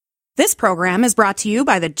This program is brought to you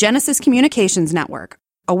by the Genesis Communications Network,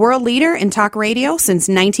 a world leader in talk radio since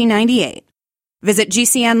 1998. Visit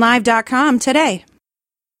GCNlive.com today.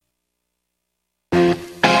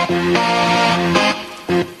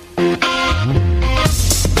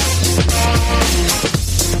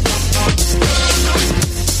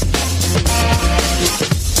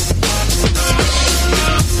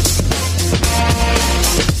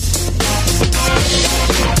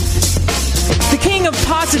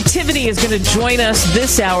 Positivity is going to join us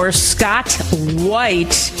this hour, Scott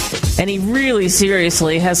White, and he really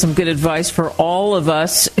seriously has some good advice for all of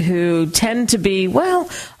us who tend to be, well,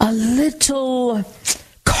 a little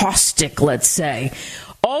caustic, let's say.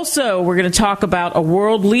 Also, we're going to talk about a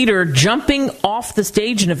world leader jumping off the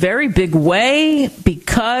stage in a very big way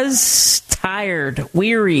because tired,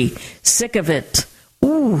 weary, sick of it.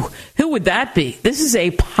 Ooh, who would that be? This is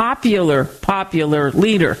a popular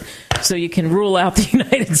leader. So you can rule out the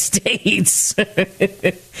United States.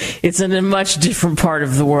 It's in a much different part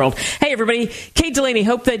of the world. Hey, everybody. Kate Delaney,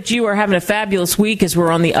 hope that you are having a fabulous week as we're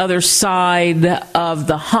on the other side of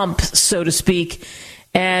the hump, so to speak.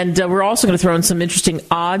 And we're also going to throw in some interesting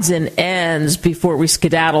odds and ends before we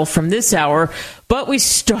skedaddle from this hour. But we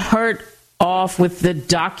start off with the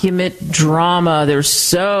document drama. There's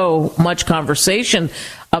so much conversation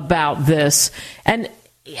about this. And,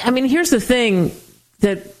 I mean, here's the thing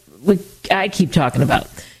that I keep talking about.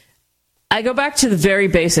 I go back to the very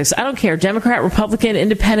basics. I don't care, Democrat, Republican,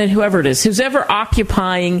 Independent, whoever it is, who's ever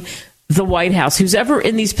occupying the White House, who's ever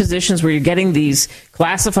in these positions where you're getting these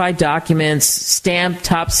classified documents, stamped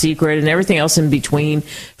top secret, and everything else in between.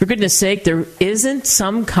 For goodness sake, there isn't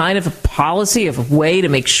some kind of a policy of a way to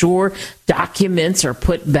make sure documents are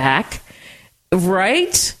put back,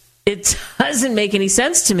 right? It doesn't make any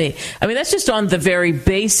sense to me. I mean, that's just on the very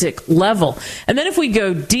basic level. And then if we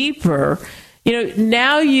go deeper,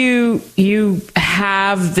 now you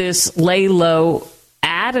have this lay low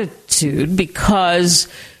attitude because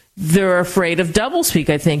they're afraid of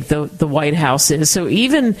doublespeak, I think the White House is. So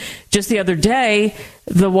even just the other day,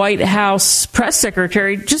 the White House press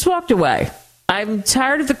secretary just walked away. I'm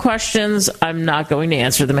tired of the questions. I'm not going to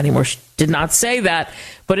answer them anymore. She did not say that,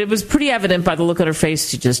 but it was pretty evident by the look on her face.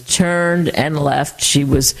 She just turned and left. She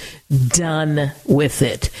was done with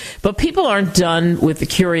it. But people aren't done with the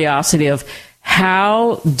curiosity of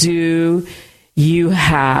how do you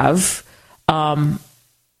have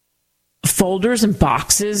folders and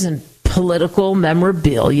boxes and political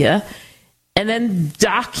memorabilia and then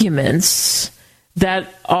documents that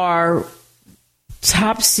are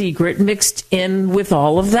top secret mixed in with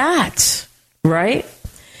all of that, right?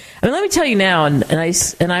 I mean, let me tell you now, and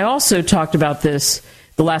I also talked about this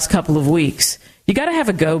the last couple of weeks. You got to have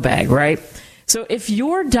a go bag, right? So if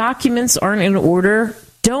your documents aren't in order,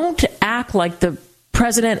 don't act like the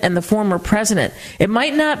president and the former president. It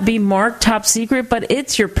might not be marked top secret, but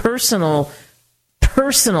it's your personal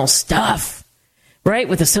stuff, right?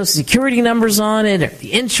 With the Social Security numbers on it, or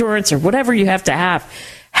the insurance, or whatever you have to have.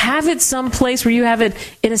 Have it someplace where you have it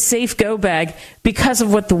in a safe go bag because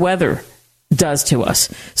of what the weather does to us.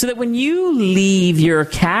 So that when you leave your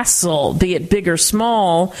castle, be it big or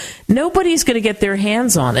small, nobody's going to get their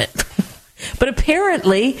hands on it. But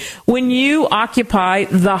apparently, when you occupy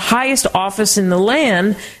the highest office in the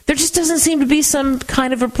land, there just doesn't seem to be some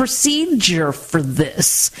kind of a procedure for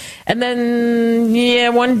this. And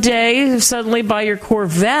then, one day, suddenly by your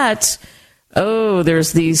Corvette,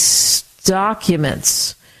 there's these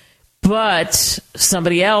documents. But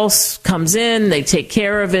somebody else comes in, they take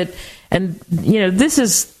care of it, and, this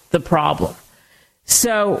is the problem.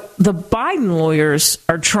 So the Biden lawyers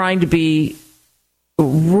are trying to be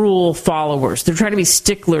rule followers. They're trying to be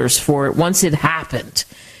sticklers for it once it happened.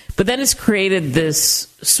 But then it's created this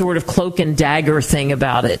sort of cloak and dagger thing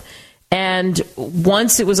about it. And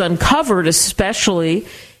once it was uncovered, especially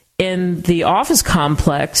in the office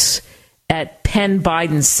complex at Penn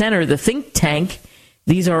Biden Center, the think tank,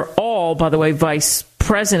 these are all, by the way, vice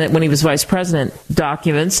president, when he was vice president,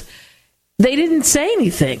 documents. They didn't say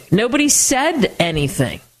anything. Nobody said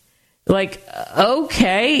anything. Like,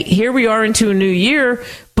 okay, here we are into a new year,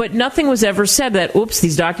 but nothing was ever said that, oops,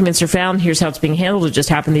 these documents are found, here's how it's being handled, it just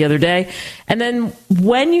happened the other day. And then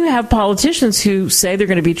when you have politicians who say they're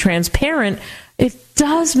going to be transparent, it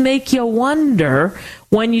does make you wonder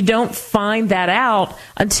when you don't find that out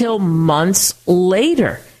until months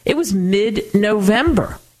later. It was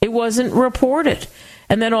mid-November. It wasn't reported.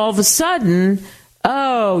 And then all of a sudden,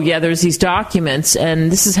 there's these documents,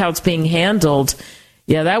 and this is how it's being handled.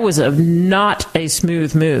 Yeah, that was not a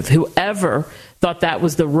smooth move. Whoever thought that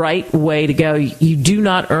was the right way to go, you do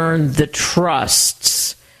not earn the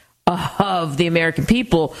trusts of the American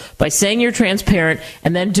people by saying you're transparent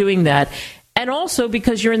and then doing that. And also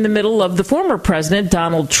because you're in the middle of the former president,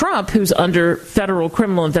 Donald Trump, who's under federal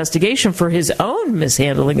criminal investigation for his own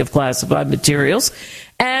mishandling of classified materials.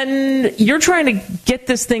 And you're trying to get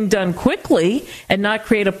this thing done quickly and not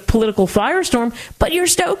create a political firestorm, but you're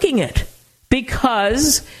stoking it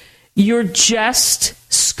because you're just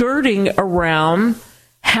skirting around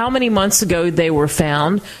how many months ago they were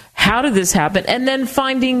found, how did this happen, and then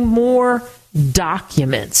finding more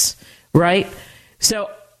documents, right? So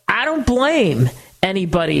I don't blame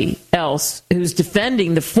anybody else who's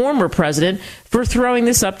defending the former president for throwing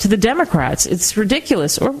this up to the Democrats. It's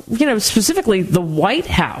ridiculous. Or, specifically the White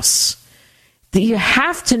House. You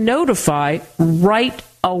have to notify right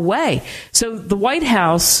away. So the White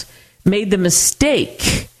House made the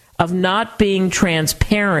mistake of not being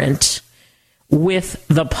transparent with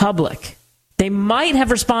the public. They might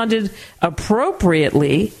have responded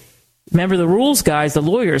appropriately. Remember the rules, guys, the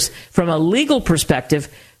lawyers, from a legal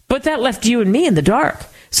perspective, but that left you and me in the dark.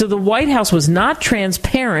 So the White House was not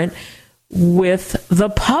transparent with the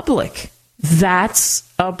public. That's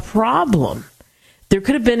a problem. There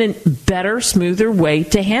could have been a better, smoother way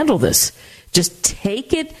to handle this. Just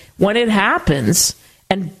take it when it happens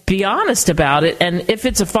and be honest about it. And if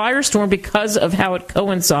it's a firestorm because of how it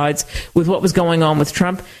coincides with what was going on with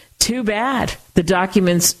Trump, too bad. The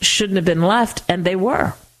documents shouldn't have been left, and they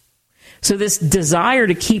were. So this desire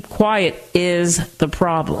to keep quiet is the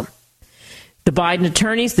problem. The Biden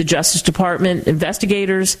attorneys, the Justice Department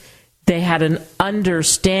investigators, they had an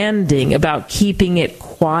understanding about keeping it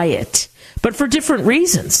quiet, but for different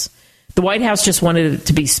reasons. The White House just wanted it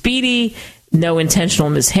to be speedy, no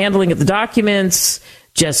intentional mishandling of the documents,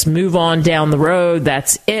 just move on down the road,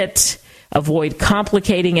 that's it. Avoid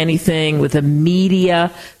complicating anything with a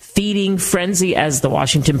media feeding frenzy, as the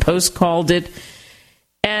Washington Post called it.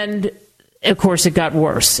 And of course, it got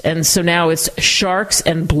worse. And so now it's sharks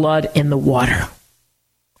and blood in the water.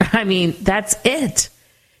 I mean, that's it.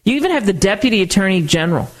 You even have the Deputy Attorney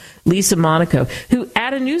General, Lisa Monaco, who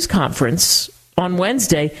at a news conference on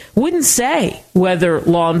Wednesday wouldn't say whether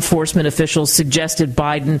law enforcement officials suggested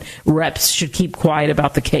Biden reps should keep quiet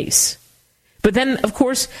about the case. But then, of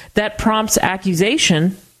course, that prompts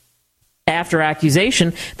accusation after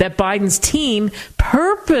accusation that Biden's team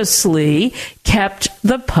purposely kept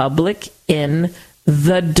the public in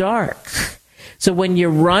the dark. So when you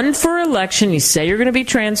run for election, you say you're going to be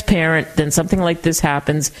transparent, then something like this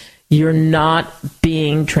happens. You're not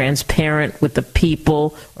being transparent with the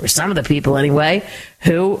people, or some of the people anyway,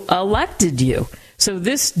 who elected you. So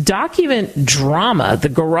this document drama, the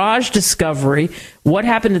garage discovery, what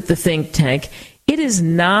happened at the think tank, it is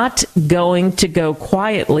not going to go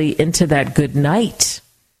quietly into that good night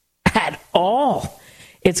at all.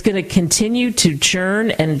 It's going to continue to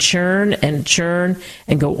churn and churn and churn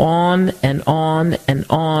and go on and on and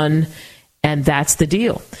on. And that's the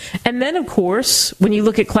deal. And then, of course, when you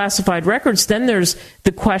look at classified records, then there's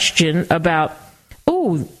the question about,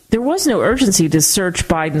 there was no urgency to search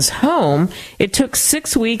Biden's home. It took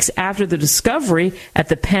 6 weeks after the discovery at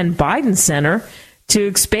the Penn Biden Center to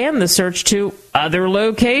expand the search to other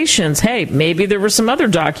locations. Hey, maybe there were some other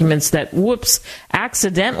documents that,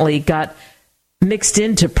 accidentally got mixed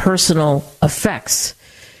into personal effects.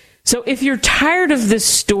 So if you're tired of this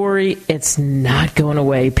story, it's not going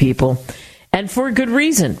away, people. And for a good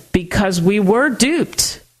reason, because we were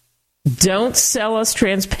duped. Don't sell us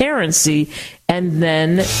transparency and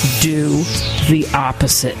then do the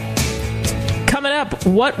opposite. Coming up,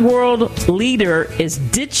 what world leader is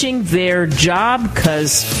ditching their job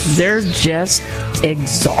because they're just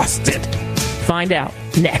exhausted? Find out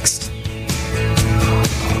next.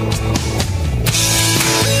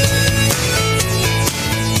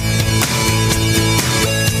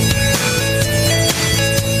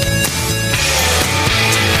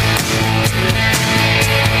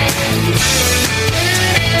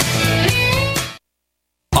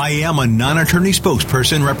 I am a non-attorney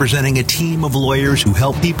spokesperson representing a team of lawyers who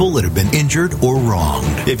help people that have been injured or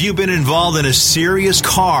wronged. If you've been involved in a serious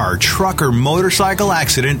car, truck, or motorcycle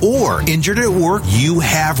accident or injured at work, you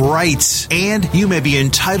have rights, and you may be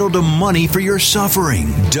entitled to money for your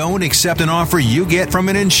suffering. Don't accept an offer you get from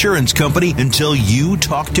an insurance company until you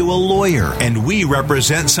talk to a lawyer, and we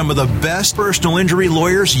represent some of the best personal injury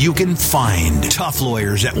lawyers you can find. Tough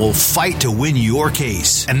lawyers that will fight to win your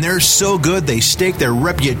case, and they're so good they stake their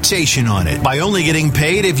reputation on it by only getting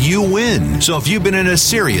paid if you win. So if you've been in a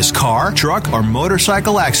serious car, truck, or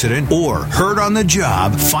motorcycle accident or hurt on the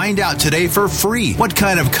job, find out today for free what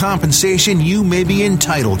kind of compensation you may be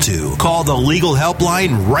entitled to. Call the legal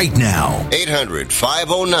helpline right now.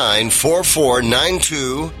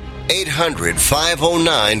 800-509-4492.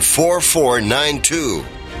 800-509-4492.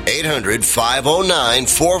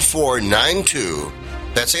 800-509-4492.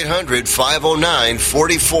 That's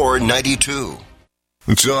 800-509-4492.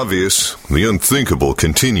 It's obvious. The unthinkable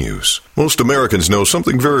continues. Most Americans know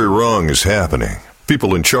something very wrong is happening.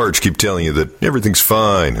 People in charge keep telling you that everything's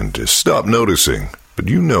fine and to stop noticing. But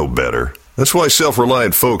you know better. That's why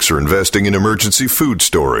self-reliant folks are investing in emergency food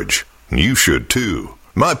storage. You should too.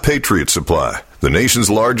 My Patriot Supply, the nation's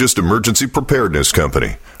largest emergency preparedness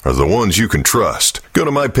company, are the ones you can trust. Go to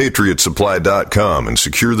mypatriotsupply.com and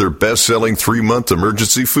secure their best-selling 3-month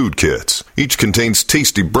emergency food kits. Each contains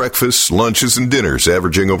tasty breakfasts, lunches, and dinners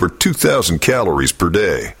averaging over 2,000 calories per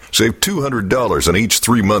day. Save $200 on each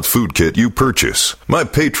 3-month food kit you purchase. My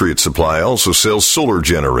Patriot Supply also sells solar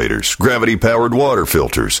generators, gravity-powered water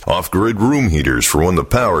filters, off-grid room heaters for when the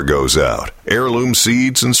power goes out, heirloom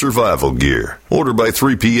seeds, and survival gear. Order by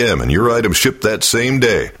 3 p.m. and your items ship that same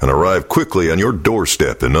day and arrive quickly on your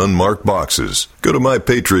doorstep in unmarked boxes. Go to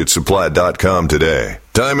mypatriotsupply.com today.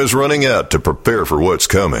 Time is running out to prepare for what's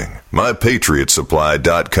coming.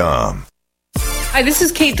 mypatriotsupply.com. Hi, this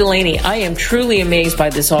is Kate Delaney. I am truly amazed by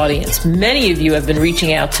this audience. Many of you have been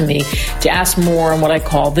reaching out to me to ask more on what I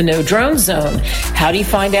call the No Drone Zone. How do you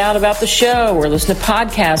find out about the show or listen to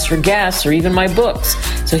podcasts or guests or even my books?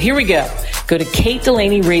 So here we go. Go to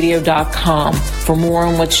KateDelaneyRadio.com for more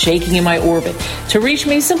on what's shaking in my orbit. To reach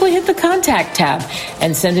me, simply hit the contact tab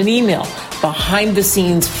and send an email. Behind the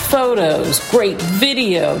scenes photos, great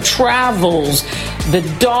video, travels, the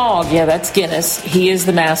dog. Yeah, that's Guinness. He is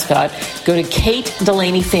the mascot. Go to Kate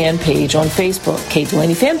Delaney fan page on Facebook, Kate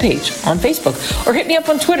Delaney fan page on Facebook, or hit me up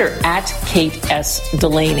on Twitter at Kate S.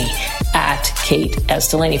 Delaney, at Kate S.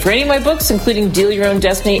 Delaney. For any of my books, including Deal Your Own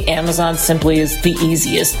Destiny, Amazon simply is the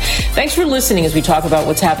easiest. Thanks for listening as we talk about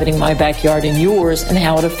what's happening in my backyard and yours and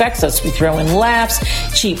how it affects us. We throw in laughs,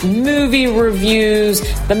 cheap movie reviews,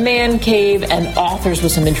 the man cave, and authors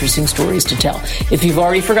with some interesting stories to tell. If you've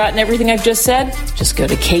already forgotten everything I've just said, just go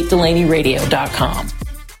to KateDelaneyRadio.com.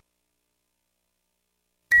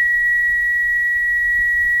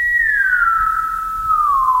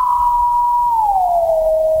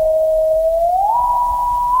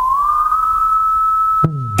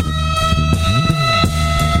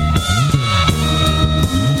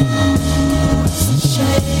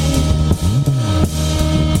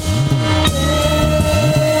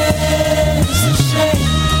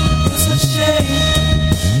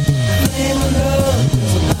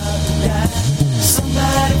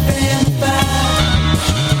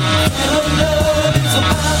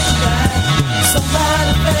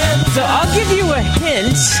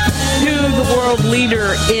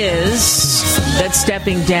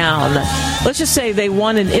 Stepping down. Let's just say they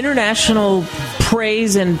won an international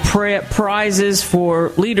praise and prizes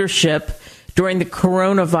for leadership during the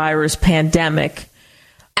coronavirus pandemic.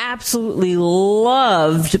 Absolutely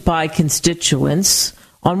loved by constituents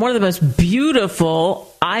on one of the most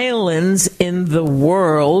beautiful islands in the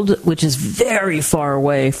world, which is very far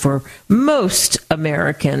away for most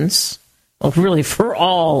Americans. Well, really for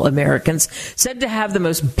all Americans. Said to have the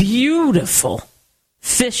most beautiful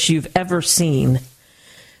fish you've ever seen.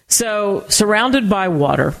 So, surrounded by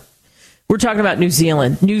water, we're talking about New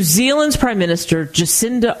Zealand. New Zealand's Prime Minister,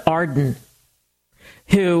 Jacinda Ardern,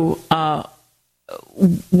 who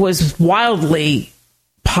was wildly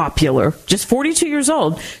popular, just 42 years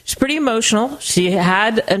old. She's pretty emotional. She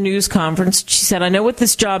had a news conference. She said, I know what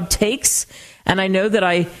this job takes, and I know that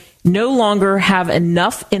I no longer have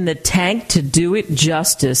enough in the tank to do it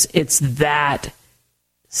justice. It's that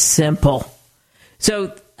simple.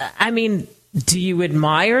 So, I mean, do you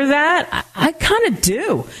admire that? I kind of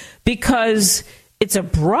do, because it's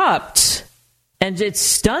abrupt and it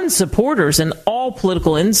stuns supporters and all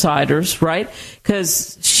political insiders, right?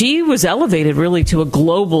 Because she was elevated really to a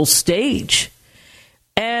global stage.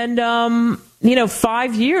 And,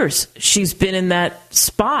 5 years she's been in that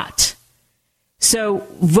spot. So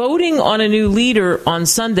voting on a new leader on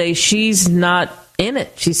Sunday, she's not in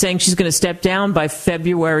it. She's saying she's going to step down by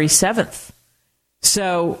February 7th.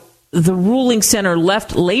 So the ruling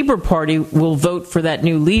center-left Labour Party will vote for that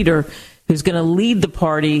new leader who's going to lead the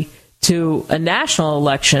party to a national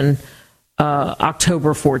election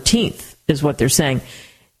October 14th, is what they're saying.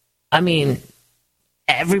 I mean,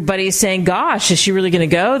 everybody's saying, gosh, is she really going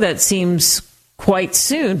to go? That seems quite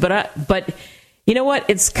soon. But you know what?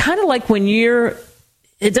 It's kind of like when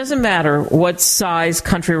it doesn't matter what size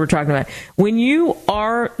country we're talking about. When you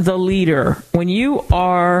are the leader, when you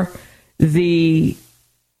are the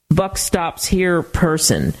buck stops here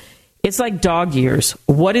person, it's like dog years.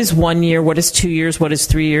 What is 1 year? What is 2 years? What is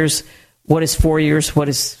 3 years? What is 4 years? What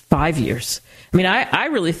is 5 years? I mean, I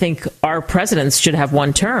really think our presidents should have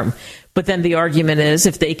one term. But then the argument is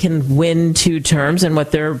if they can win 2 terms, and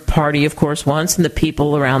what their party, of course, wants and the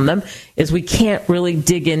people around them is we can't really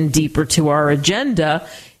dig in deeper to our agenda.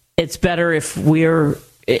 It's better if we're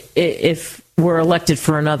elected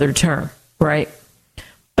for another term, right?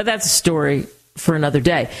 But that's a story for another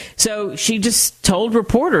day. So she just told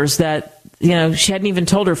reporters that, she hadn't even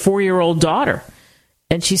told her 4-year-old daughter.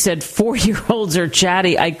 And she said, 4-year-olds are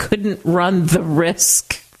chatty. I couldn't run the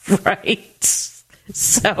risk, right?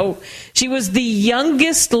 So she was the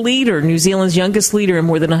youngest leader, New Zealand's youngest leader in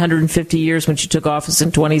more than 150 years when she took office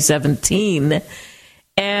in 2017.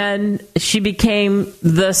 And she became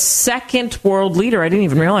the second world leader, I didn't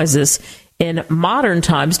even realize this, in modern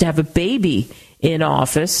times to have a baby in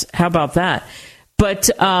office. How about that? But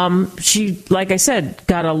she, like I said,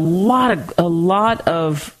 got a lot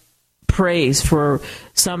of praise for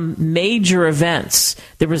some major events.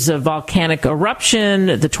 There was a volcanic eruption,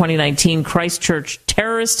 the 2019 Christchurch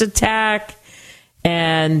terrorist attack,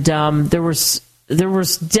 and there was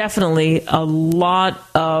definitely a lot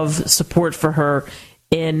of support for her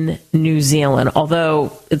in New Zealand,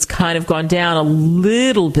 although it's kind of gone down a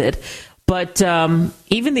little bit. But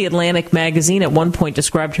even the Atlantic magazine at one point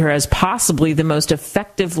described her as possibly the most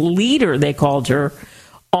effective leader, they called her,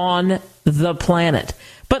 on the planet.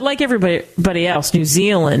 But like everybody else, New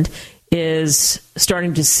Zealand is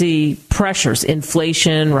starting to see pressures,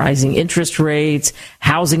 inflation, rising interest rates,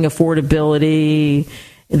 housing affordability.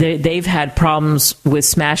 They've had problems with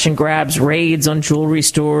smash and grabs, raids on jewelry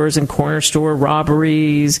stores and corner store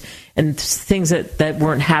robberies and things that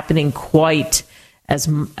weren't happening quite as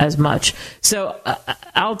much. So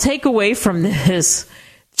I'll take away from this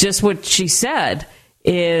just what she said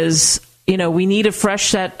is, we need a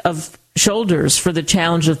fresh set of shoulders for the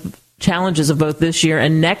challenges of both this year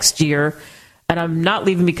and next year. And I'm not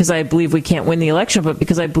leaving because I believe we can't win the election, but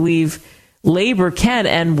because I believe Labor can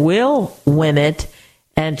and will win it.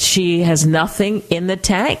 And she has nothing in the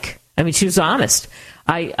tank. I mean, she was honest.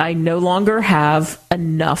 I no longer have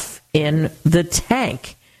enough in the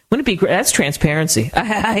tank. Wouldn't it be great? That's transparency.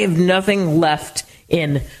 I have nothing left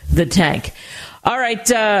in the tank. All right.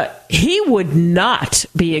 He would not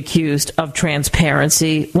be accused of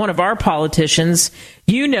transparency. One of our politicians,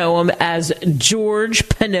 you know him as George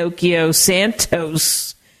Pinocchio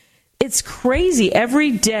Santos. It's crazy.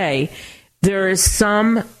 Every day there is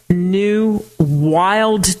some new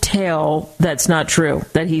wild tale that's not true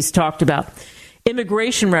that he's talked about.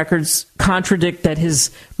 Immigration records contradict that his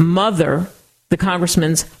mother, the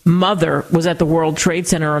congressman's mother, was at the World Trade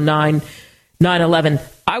Center on 9/11.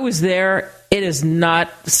 I was there. It is not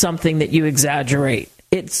something that you exaggerate.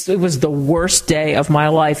 It was the worst day of my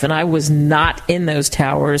life, and I was not in those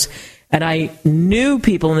towers. And I knew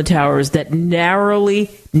people in the towers that narrowly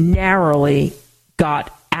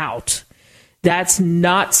got out. That's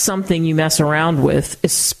not something you mess around with,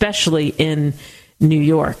 especially in New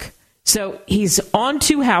York. So he's on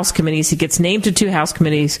 2 House committees. He gets named to 2 House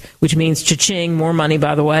committees, which means cha-ching, more money,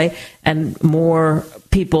 by the way, and more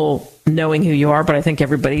people knowing who you are. But I think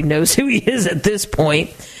everybody knows who he is at this point.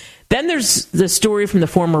 Then there's the story from the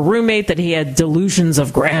former roommate that he had delusions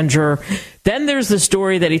of grandeur. Then there's the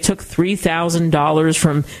story that he took $3,000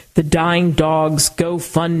 from the Dying Dogs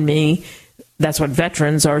GoFundMe. That's what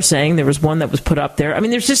veterans are saying. There was one that was put up there. I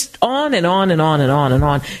mean, there's just on and on and on and on and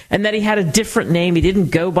on. And that he had a different name. He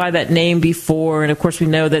didn't go by that name before. And, of course, we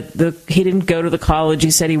know that he didn't go to the college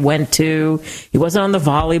he said he went to. He wasn't on the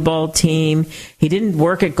volleyball team. He didn't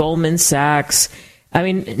work at Goldman Sachs. I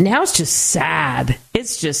mean, now it's just sad.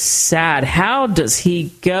 It's just sad. How does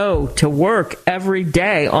he go to work every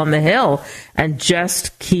day on the Hill and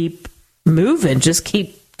just keep moving, just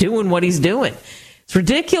keep doing what he's doing? It's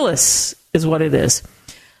ridiculous is what it is.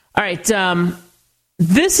 All right.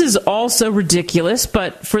 This is also ridiculous,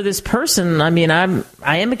 but for this person, I mean, I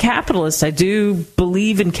am a capitalist. I do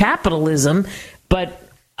believe in capitalism, but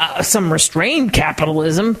some restrained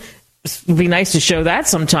capitalism. It would be nice to show that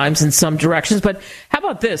sometimes in some directions. But how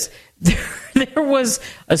about this? There was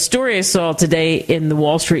a story I saw today in the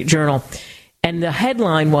Wall Street Journal, and the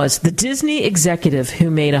headline was, the Disney executive who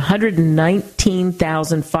made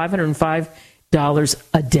 $119,505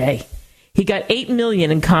 a day. He got $8 million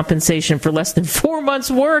in compensation for less than 4 months'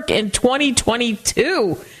 work in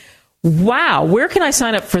 2022. Wow, where can I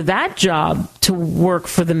sign up for that job to work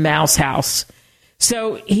for the Mouse House?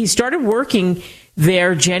 So he started working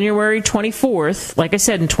there January 24th, like I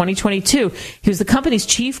said, in 2022. He was the company's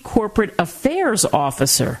chief corporate affairs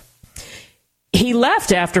officer. He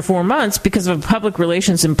left after 4 months because of a public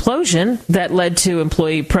relations implosion that led to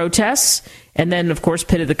employee protests, and then, of course,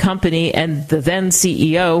 pitted the company and the then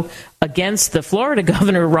CEO against the Florida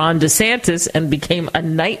governor, Ron DeSantis, and became a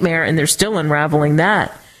nightmare, and they're still unraveling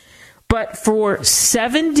that. But for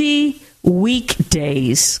 70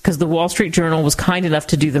 weekdays, because the Wall Street Journal was kind enough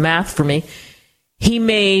to do the math for me, he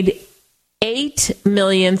made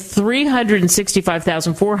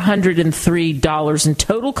 $8,365,403 in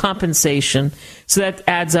total compensation. So that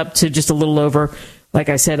adds up to just a little over, like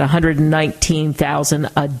I said,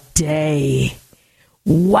 $119,000 a day.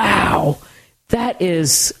 Wow. That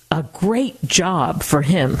is a great job for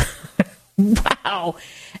him. Wow.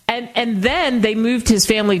 And then they moved his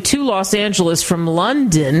family to Los Angeles from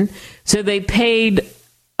London. So they paid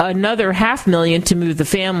another $500,000 to move the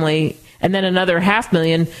family, and then another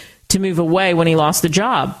 $500,000 to move away when he lost the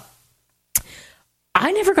job.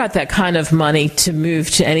 I never got that kind of money to move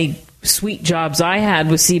to any sweet jobs I had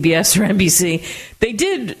with CBS or NBC. They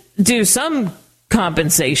did do some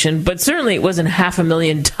compensation, but certainly it wasn't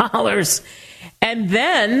 $500,000. And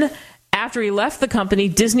then after he left the company,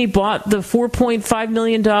 Disney bought the $4.5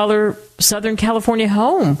 million Southern California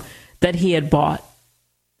home that he had bought.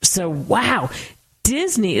 So, wow,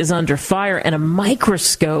 Disney is under fire and a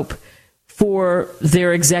microscope for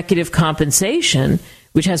their executive compensation,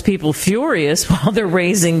 which has people furious while they're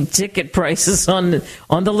raising ticket prices on the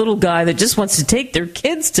little guy that just wants to take their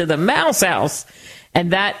kids to the mouse house.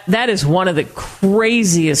 And that is one of the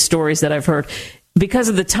craziest stories that I've heard because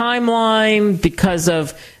of the timeline, because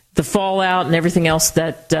of the fallout and everything else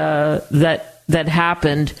that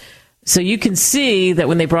happened. So you can see that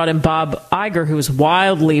when they brought in Bob Iger, who was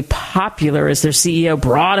wildly popular as their CEO,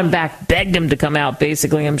 brought him back, begged him to come out,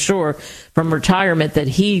 basically, I'm sure, from retirement, that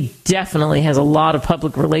he definitely has a lot of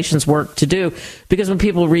public relations work to do. Because when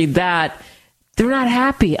people read that, they're not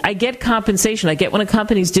happy. I get compensation. I get when a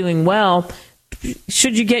company's doing well.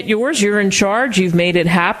 Should you get yours? You're in charge. You've made it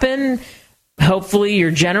happen. Hopefully you're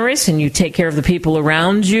generous and you take care of the people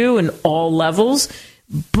around you in all levels.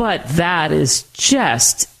 But that is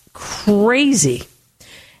just crazy.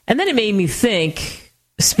 And then it made me think,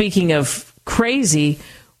 speaking of crazy,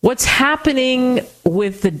 what's happening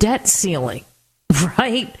with the debt ceiling,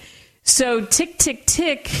 right? So tick, tick,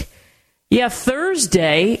 tick. Yeah,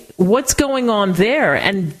 Thursday, what's going on there?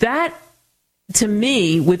 And that, to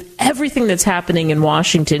me, with everything that's happening in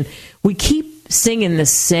Washington, we keep singing the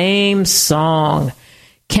same song.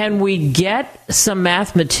 Can we get some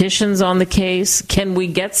mathematicians on the case? Can we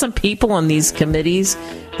get some people on these committees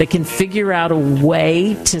that can figure out a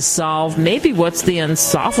way to solve maybe what's the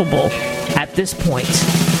unsolvable at this point?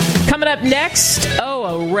 Coming up next,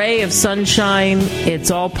 a ray of sunshine. It's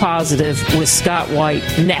all positive with Scott White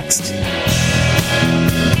next.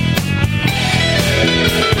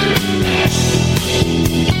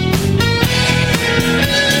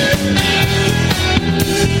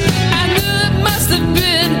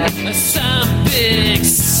 Some big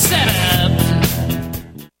setup.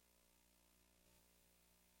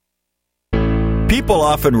 People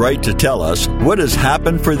often write to tell us what has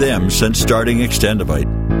happened for them since starting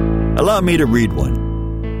Extendivite. Allow me to read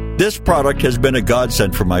one. This product has been a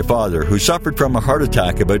godsend for my father, who suffered from a heart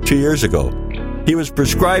attack about 2 years ago. He was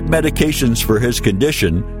prescribed medications for his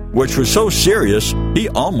condition, which was so serious he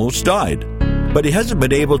almost died. But he hasn't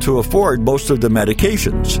been able to afford most of the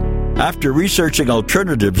medications. After researching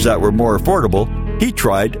alternatives that were more affordable, he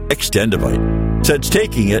tried Extendivite. Since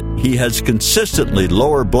taking it, he has consistently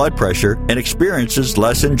lower blood pressure and experiences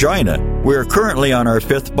less angina. We are currently on our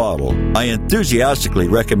 5th bottle. I enthusiastically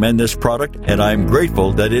recommend this product, and I am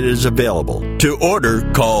grateful that it is available. To order,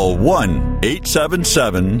 call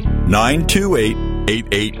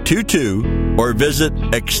 1-877-928-8822 or visit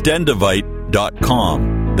Extendivite.com.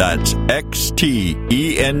 That's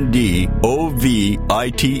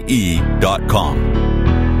Extendovite.com.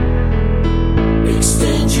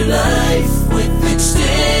 Extend your life with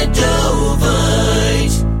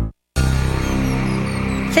Extendovite.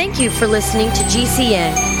 Thank you for listening to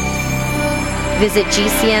GCN. Visit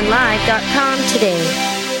GCNlive.com today.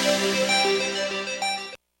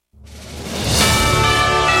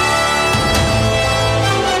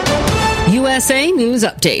 USA News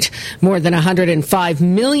Update. More than 105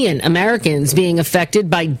 million Americans being affected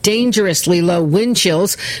by dangerously low wind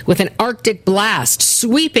chills with an Arctic blast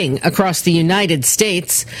sweeping across the United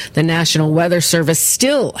States. The National Weather Service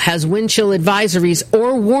still has wind chill advisories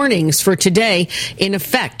or warnings for today in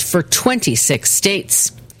effect for 26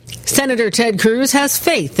 states. Senator Ted Cruz has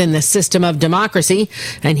faith in the system of democracy,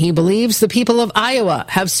 and he believes the people of Iowa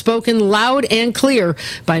have spoken loud and clear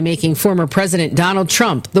by making former President Donald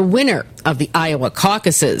Trump the winner of the Iowa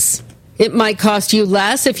caucuses. It might cost you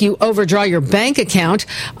less if you overdraw your bank account.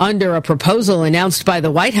 Under a proposal announced by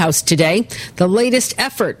the White House today, the latest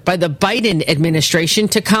effort by the Biden administration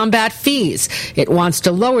to combat fees. It wants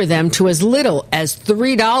to lower them to as little as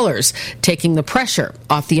 $3, taking the pressure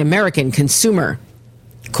off the American consumer.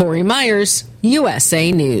 Corey Myers,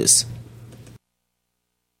 USA News.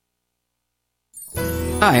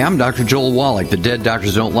 Hi, I'm Dr. Joel Wallach, the Dead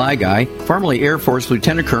Doctors Don't Lie guy, formerly Air Force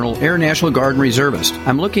Lieutenant Colonel, Air National Guard and Reservist.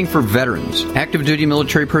 I'm looking for veterans, active duty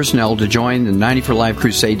military personnel to join the 90 for Life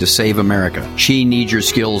crusade to save America. She needs your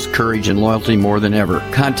skills, courage, and loyalty more than ever.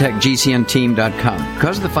 Contact GCNteam.com.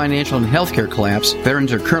 Because of the financial and healthcare collapse,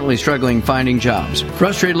 veterans are currently struggling finding jobs.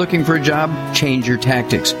 Frustrated looking for a job? Change your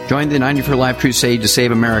tactics. Join the 90 for Life crusade to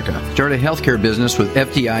save America. Start a healthcare business with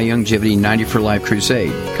FDI Longevity 90 for Life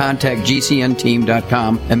crusade. Contact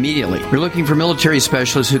GCNteam.com immediately. We're looking for military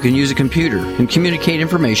specialists who can use a computer and communicate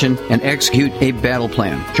information and execute a battle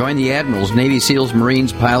plan. Join the admirals, Navy SEALs,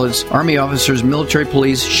 Marines, pilots, Army officers, military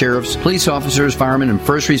police, sheriffs, police officers, firemen, and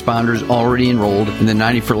first responders already enrolled in the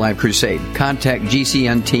 90 for Life crusade. Contact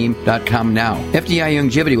GCNteam.com now. FDI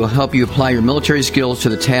Longevity will help you apply your military skills to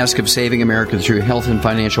the task of saving America through health and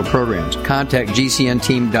financial programs. Contact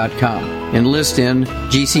GCNteam.com. Enlist in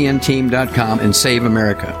GCNteam.com and save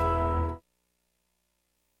America.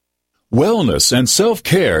 Wellness and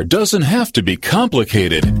self-care doesn't have to be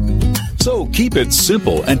complicated. So keep it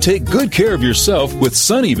simple and take good care of yourself with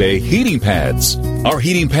Sunny Bay heating pads. Our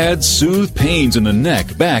heating pads soothe pains in the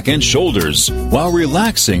neck, back, and shoulders while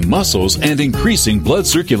relaxing muscles and increasing blood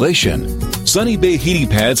circulation. Sunny Bay heating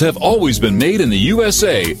pads have always been made in the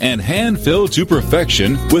USA and hand-filled to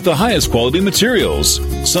perfection with the highest quality materials.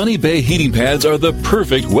 Sunny Bay heating pads are the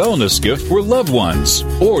perfect wellness gift for loved ones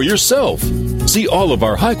or yourself. See all of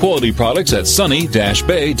our high-quality products at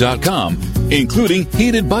sunny-bay.com, including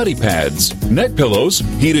heated body pads, neck pillows,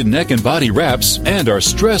 heated neck and body wraps, and our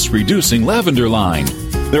stress-reducing lavender line.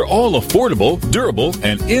 They're all affordable, durable,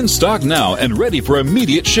 and in stock now and ready for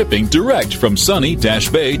immediate shipping direct from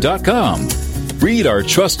sunny-bay.com. Read our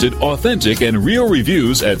trusted, authentic, and real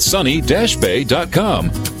reviews at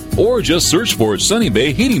sunny-bay.com or just search for Sunny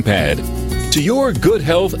Bay Heating Pad. To your good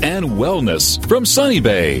health and wellness from Sunny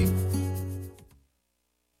Bay.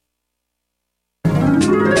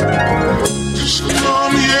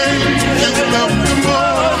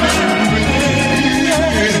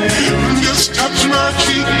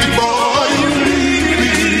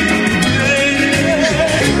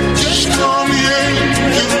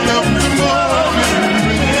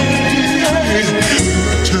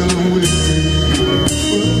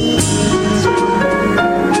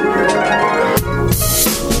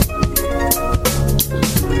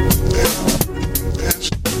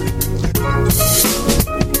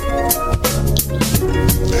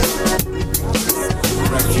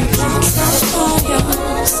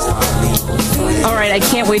 I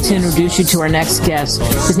can't wait to introduce you to our next guest.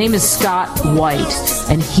 His name is Scott White,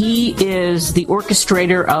 and he is the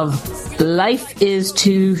orchestrator of Life is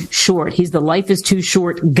Too Short. He's the Life is Too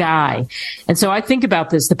Short guy. And so I think about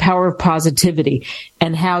this, the power of positivity,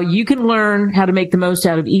 and how you can learn how to make the most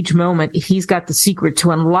out of each moment. He's got the secret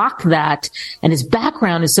to unlock that. And his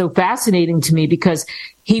background is so fascinating to me because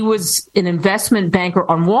he was an investment banker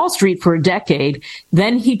on Wall Street for a decade.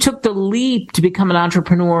 Then he took the leap to become an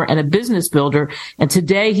entrepreneur and a business builder. And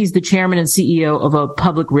today he's the chairman and CEO of a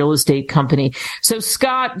public real estate company. So,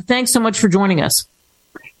 Scott, thanks so much for joining us.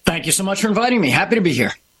 Thank you so much for inviting me. Happy to be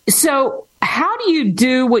here. So how do you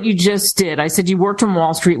do what you just did? I said you worked on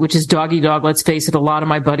Wall Street, which is dog eat dog. Let's face it, a lot of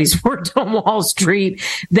my buddies worked on Wall Street.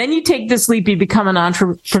 Then you take this leap, you become an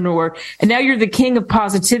entrepreneur, and now you're the king of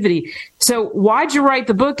positivity. So why'd you write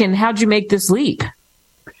the book, and how'd you make this leap?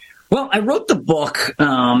 Well, I wrote the book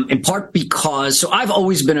in part because I've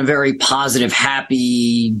always been a very positive,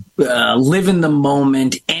 happy, live in the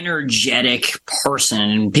moment, energetic person.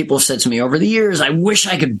 And people have said to me over the years, I wish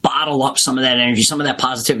I could bottle up some of that energy, some of that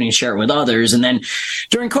positivity and share it with others. And then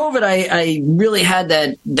during COVID, I really had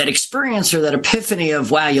that experience or that epiphany of,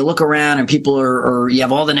 wow, you look around and people are you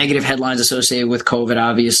have all the negative headlines associated with COVID.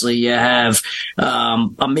 Obviously, you have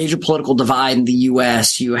a major political divide in the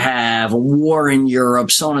U.S. You have a war in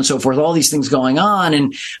Europe, so on and so forth, all these things going on.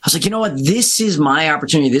 And I was like, you know what? This is my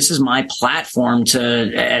opportunity. This is my platform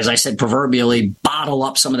to, as I said, proverbially bottle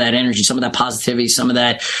up some of that energy, some of that positivity, some of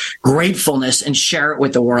that gratefulness and share it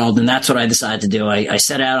with the world. And that's what I decided to do. I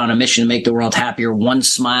set out on a mission to make the world happier, one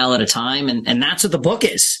smile at a time. And that's what the book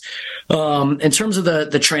is. In terms of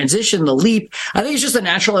the transition, the leap, I think it's just a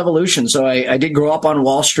natural evolution. So I did grow up on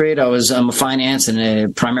Wall Street. I'm a finance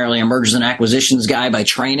and primarily a mergers and acquisitions guy by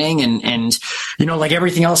training. And, like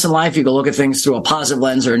everything else in life, you can look at things through a positive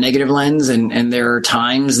lens or a negative lens. And there are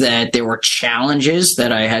times that there were challenges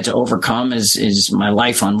that I had to overcome as my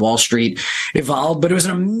life on Wall Street evolved. But it was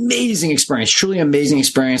an amazing experience, truly amazing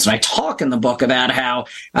experience. And I talk in the book about how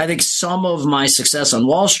I think some of my success on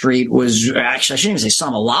Wall Street was actually, I shouldn't even say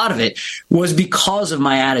some, a lot of it was because of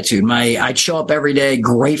my attitude. I'd show up every day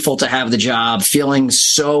grateful to have the job, feeling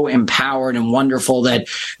so empowered and wonderful that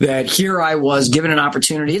here I was given an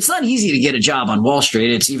opportunity. It's not easy to get a job on Wall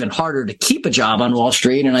Street. It's even harder to keep a job on Wall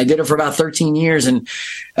Street. And I did it for about 13 years. And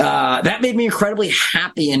that made me incredibly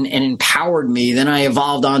happy and empowered me. Then I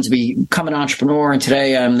evolved on to become an entrepreneur. And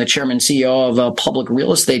today I'm the chairman and CEO of a public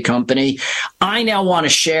real estate company. I now want to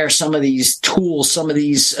share some of these tools, some of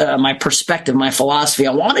these, my perspective, my philosophy.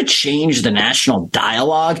 I want to change the national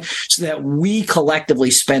dialogue so that we collectively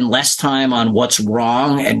spend less time on what's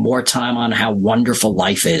wrong and more time on how wonderful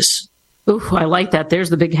life is. Ooh, I like that. There's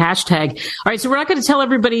the big hashtag. All right, so we're not going to tell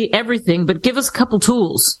everybody everything, but give us a couple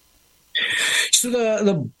tools. So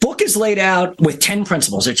the book is laid out with 10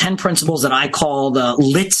 principles. There are 10 principles that I call the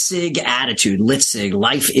Litzig attitude. Litzig,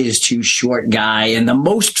 life is too short guy. And the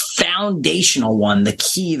most foundational one, the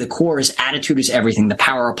key, the core is attitude is everything, the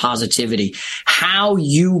power of positivity. How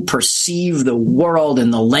you perceive the world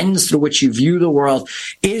and the lens through which you view the world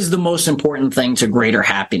is the most important thing to greater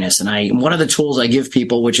happiness. And one of the tools I give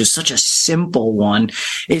people, which is such a simple one,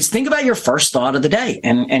 is think about your first thought of the day.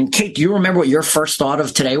 And Kate, do you remember what your first thought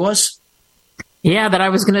of today was? Yeah, that I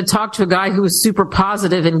was going to talk to a guy who was super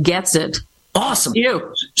positive and gets it. Awesome.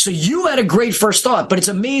 So you had a great first thought, but it's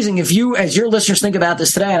amazing if you, as your listeners think about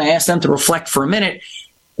this today, and I asked them to reflect for a minute,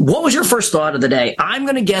 what was your first thought of the day? I'm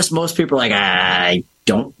going to guess most people are like, I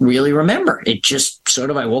don't really remember. It just sort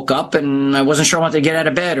of, I woke up and I wasn't sure I wanted to get out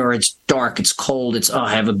of bed, or it's dark, it's cold,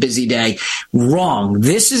 I have a busy day. Wrong.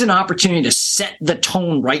 This is an opportunity to set the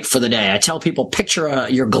tone right for the day. I tell people, picture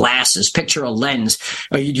your glasses, picture a lens.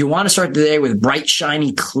 Do you want to start the day with bright,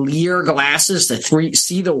 shiny, clear glasses to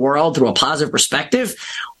see the world through a positive perspective?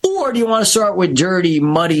 Or do you want to start with dirty,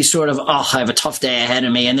 muddy, sort of, I have a tough day ahead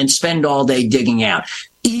of me, and then spend all day digging out?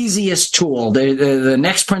 Easiest tool. The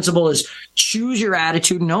next principle is choose your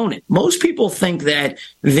attitude and own it. Most people think that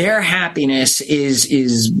their happiness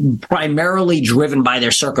is primarily driven by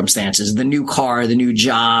their circumstances, the new car, the new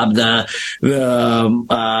job, the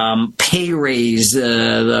pay raise,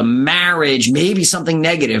 the marriage, maybe something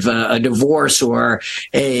negative, a divorce or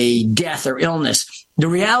a death or illness. The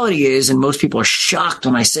reality is, and most people are shocked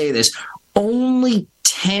when I say this, only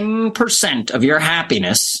 10% of your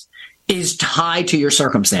happiness is tied to your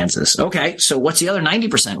circumstances. Okay, so what's the other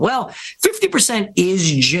 90%? Well, 50%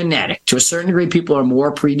 is genetic. To a certain degree, people are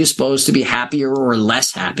more predisposed to be happier or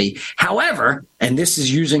less happy. However, and this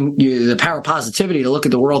is using the power of positivity to look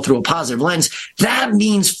at the world through a positive lens, that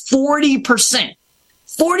means 40%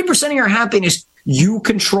 of your happiness you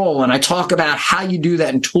control. And I talk about how you do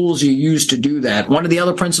that and tools you use to do that. One of the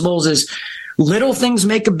other principles is little things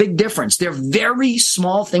make a big difference. They're very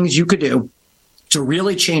small things you could do to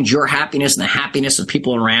really change your happiness and the happiness of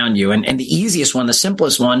people around you. And the easiest one, the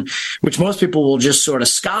simplest one, which most people will just sort of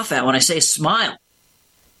scoff at when I say smile.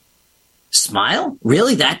 Smile?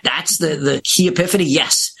 Really? That's the key epiphany?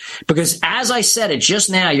 Yes. Because as I said it just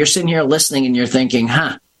now, you're sitting here listening and you're thinking,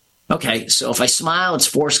 okay, so if I smile, it's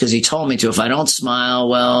forced because he told me to. If I don't smile,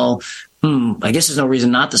 well, I guess there's no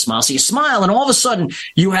reason not to smile. So you smile, and all of a sudden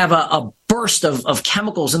you have a burst of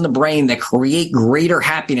chemicals in the brain that create greater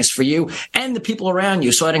happiness for you and the people around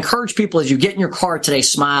you. So I'd encourage people, as you get in your car today,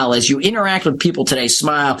 smile. As you interact with people today,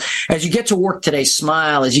 smile. As you get to work today,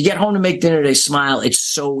 smile. As you get home to make dinner today, smile. It's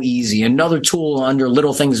so easy. Another tool under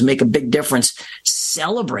little things make a big difference.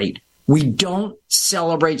 Celebrate. We don't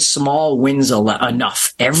celebrate small wins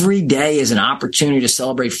enough. Every day is an opportunity to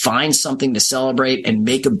celebrate. Find something to celebrate and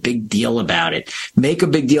make a big deal about it. Make a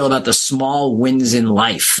big deal about the small wins in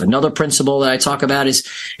life. Another principle that I talk about is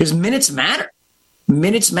minutes matter.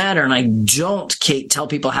 Minutes matter, and I don't, Kate, tell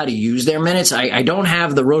people how to use their minutes. I don't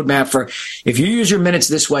have the roadmap for, if you use your minutes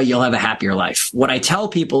this way, you'll have a happier life. What I tell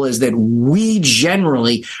people is that we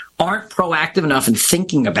generally aren't proactive enough in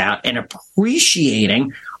thinking about and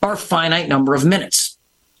appreciating our finite number of minutes.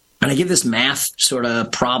 And I give this math sort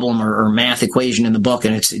of problem or math equation in the book.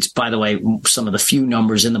 And it's, by the way, some of the few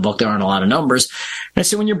numbers in the book. There aren't a lot of numbers. And I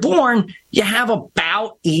say, when you're born, you have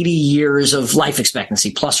about 80 years of life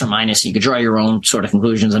expectancy, plus or minus. You could draw your own sort of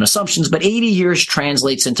conclusions and assumptions, but 80 years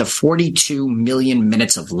translates into 42 million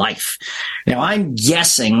minutes of life. Now, I'm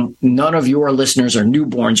guessing none of your listeners are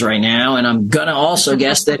newborns right now. And I'm going to also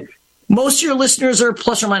guess that most of your listeners are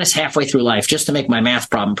plus or minus halfway through life, just to make my math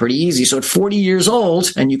problem pretty easy. So at 40 years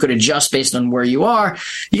old, and you could adjust based on where you are,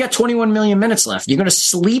 you got 21 million minutes left. You're going to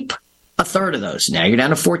sleep a third of those. Now you're down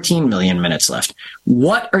to 14 million minutes left.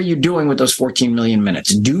 What are you doing with those 14 million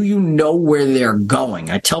minutes? Do you know where they're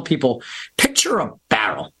going? I tell people, picture a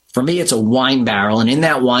barrel. For me, it's a wine barrel. And in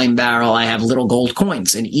that wine barrel, I have little gold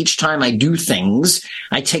coins. And each time I do things,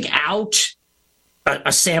 I take out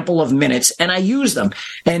a sample of minutes and I use them.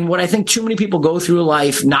 And what I think too many people go through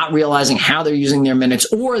life not realizing how they're using their minutes,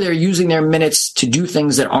 or they're using their minutes to do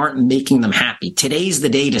things that aren't making them happy. Today's the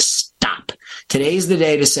day to stop. Today's the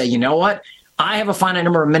day to say, you know what? I have a finite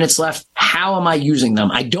number of minutes left. How am I using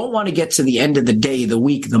them? I don't want to get to the end of the day, the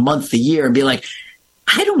week, the month, the year, and be like,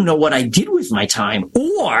 I don't know what I did with my time.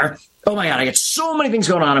 Or, oh my God, I got so many things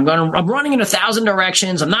going on. I'm running in 1,000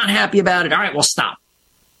 directions. I'm not happy about it. All right, well, stop.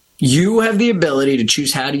 You have the ability to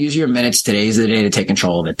choose how to use your minutes. Today's the day to take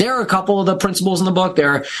control of it. There are a couple of the principles in the book.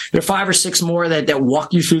 There are 5 or 6 more that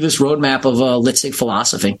walk you through this roadmap of let's say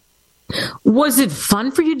philosophy. Was it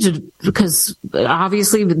fun for you to, because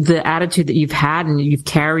obviously the attitude that you've had and you've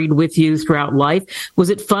carried with you throughout life,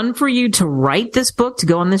 was it fun for you to write this book, to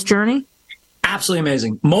go on this journey? Absolutely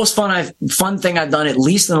amazing. Most fun thing I've done, at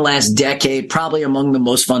least in the last decade, probably among the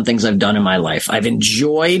most fun things I've done in my life. I've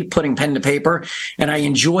enjoyed putting pen to paper, and I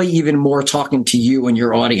enjoy even more talking to you and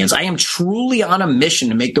your audience. I am truly on a mission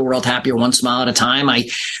to make the world happier, one smile at a time. I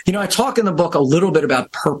talk in the book a little bit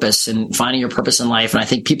about purpose and finding your purpose in life. And I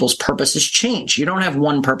think people's purposes change. You don't have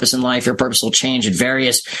one purpose in life. Your purpose will change at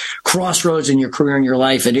various crossroads in your career and your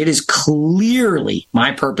life. And it is clearly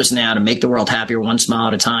my purpose now to make the world happier, one smile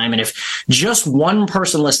at a time. And if just one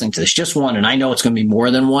person listening to this, just one, and I know it's going to be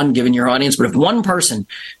more than one given your audience, but if one person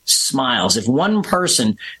smiles, if one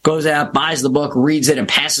person goes out, buys the book, reads it, and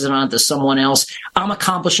passes it on to someone else, I'm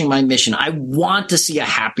accomplishing my mission. I want to see a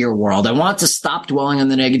happier world. I want to stop dwelling on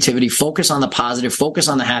the negativity, focus on the positive, focus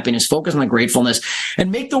on the happiness, focus on the gratefulness,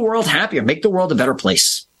 and make the world happier, make the world a better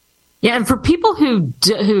place. Yeah, and for people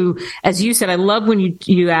who, as you said, I love when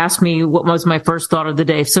you asked me what was my first thought of the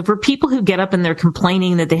day. So for people who get up and they're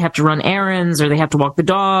complaining that they have to run errands or they have to walk the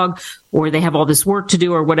dog or they have all this work to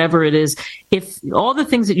do or whatever it is, if all the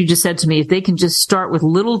things that you just said to me, if they can just start with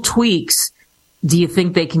little tweaks, do you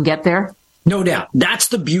think they can get there? No doubt. That's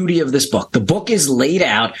the beauty of this book. The book is laid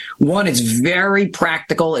out. One, it's very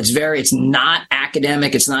practical. It's not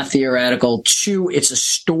academic. It's not theoretical. 2, it's a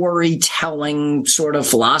storytelling sort of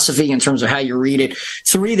philosophy in terms of how you read it.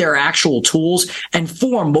 3, there are actual tools. And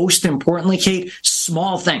 4, most importantly, Kate,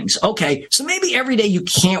 small things. Okay, so maybe every day you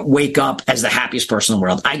can't wake up as the happiest person in the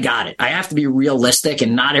world. I got it. I have to be realistic,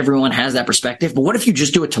 and not everyone has that perspective. But what if you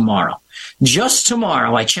just do it tomorrow? Just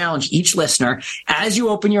tomorrow, I challenge each listener, as you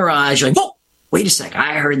open your eyes, you're like, whoa, wait a sec.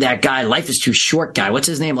 I heard that guy, Life is Too Short guy. What's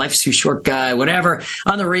his name? Life is Too Short guy, whatever,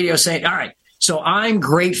 on the radio saying, all right, so I'm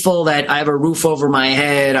grateful that I have a roof over my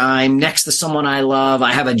head. I'm next to someone I love.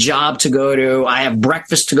 I have a job to go to. I have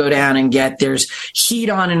breakfast to go down and get. There's heat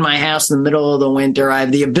on in my house in the middle of the winter. I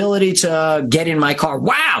have the ability to get in my car.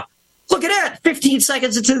 Wow. Look at that. 15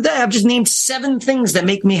 seconds into the day, I've just named 7 things that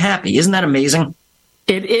make me happy. Isn't that amazing?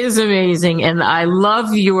 It is amazing, and I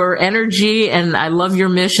love your energy, and I love your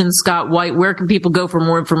mission, Scott White. Where can people go for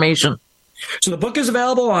more information? So the book is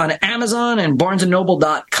available on Amazon and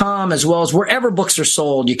barnesandnoble.com, as well as wherever books are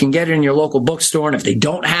sold. You can get it in your local bookstore, and if they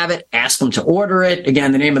don't have it, ask them to order it.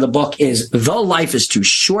 Again, the name of the book is The Life is Too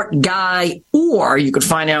Short Guy, or you could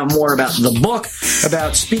find out more about the book,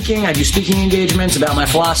 about speaking. I do speaking engagements, about my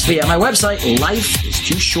philosophy at my website,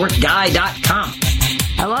 lifeistoosshortguy.com.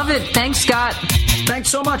 I love it. Thanks, Scott. Thanks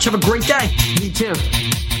so much. Have a great day. You too.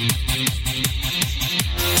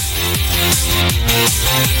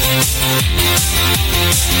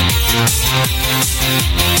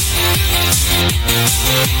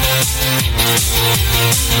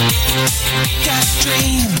 Got a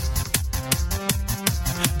dream.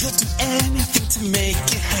 You'll do anything to make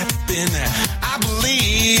it happen. I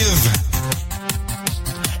believe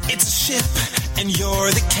it's a ship and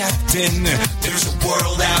you're the captain. There's a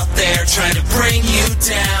world out there trying to bring you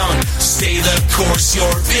down. Stay the course,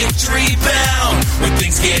 you're victory bound. When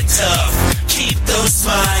things get tough, keep those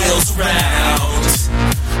smiles round.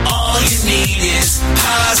 All you need is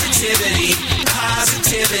positivity,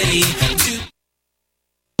 positivity.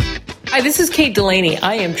 Hi, this is Kate Delaney.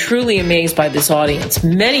 I am truly amazed by this audience.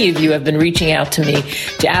 Many of you have been reaching out to me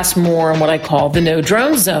to ask more on what I call the No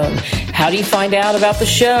Drone Zone. How do you find out about the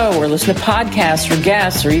show or listen to podcasts or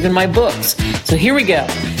guests or even my books? So here we go.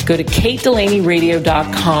 Go to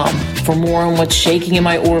KateDelaneyRadio.com for more on what's shaking in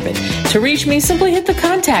my orbit. To reach me, simply hit the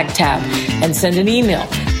contact tab and send an email.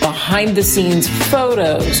 Behind the scenes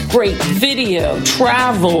photos, great video,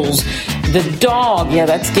 travels, the dog, yeah,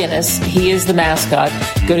 that's Guinness. He is the mascot.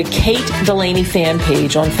 Go to Kate Delaney fan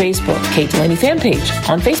page on Facebook, Kate Delaney fan page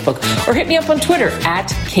on Facebook, or hit me up on Twitter at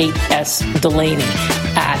Kate S. Delaney,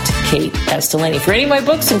 at Kate S. Delaney. For any of my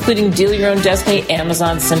books, including Deal Your Own Destiny,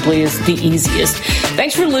 Amazon simply is the easiest.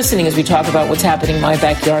 Thanks for listening as we talk about what's happening in my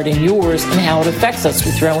backyard and yours and how it affects us.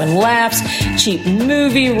 We throw in laughs, cheap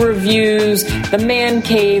movie reviews, the man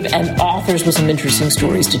cave, and authors with some interesting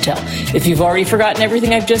stories to tell. If you've already forgotten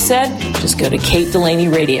everything I've just said, just go to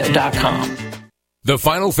KateDelaneyRadio.com. The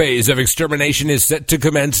final phase of extermination is set to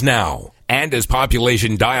commence now. And as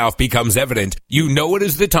population die-off becomes evident, you know it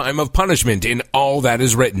is the time of punishment in all that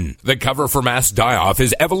is written. The cover for mass die-off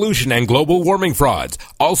is evolution and global warming frauds,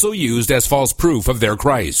 also used as false proof of their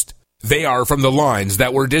Christ. They are from the lines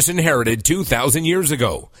that were disinherited 2,000 years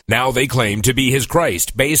ago. Now they claim to be his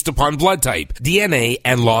Christ based upon blood type, DNA,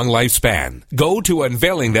 and long lifespan. Go to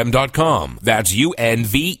unveilingthem.com. That's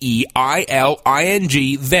UNVEILING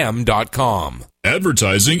them.com.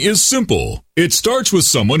 Advertising is simple. It starts with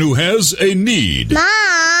someone who has a need.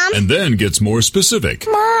 Mom! And then gets more specific.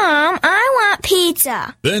 Mom, I want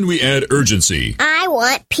pizza. Then we add urgency. I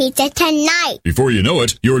want pizza tonight. Before you know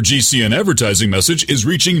it, your GCN advertising message is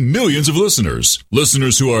reaching millions of listeners.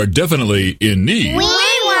 Listeners who are definitely in need. We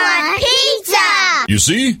want pizza! You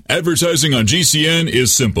see, advertising on GCN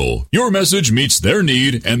is simple. Your message meets their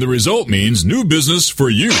need, and the result means new business for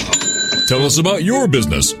you. Tell us about your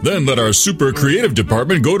business. Then let our super creative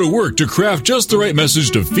department go to work to craft just the right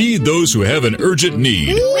message to feed those who have an urgent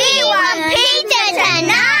need. We want pizza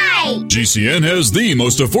tonight! GCN has the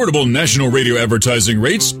most affordable national radio advertising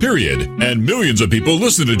rates, period. And millions of people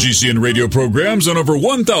listen to GCN radio programs on over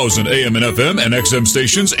 1,000 AM and FM and XM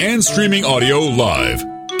stations and streaming audio live.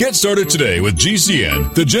 Get started today with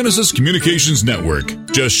GCN, the Genesis Communications Network.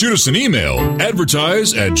 Just shoot us an email,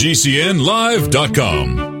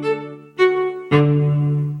 advertise@gcnlive.com.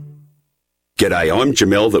 G'day, I'm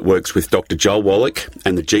Jamel that works with Dr. Joel Wallach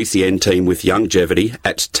and the GCN team with Longevity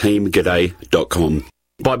at teamg'day.com.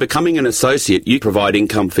 By becoming an associate, you provide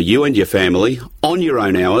income for you and your family on your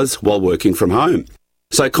own hours while working from home.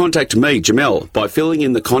 So contact me, Jamel, by filling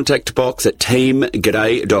in the contact box at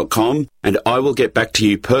teamg'day.com, and I will get back to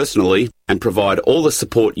you personally and provide all the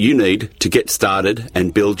support you need to get started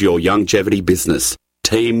and build your longevity business.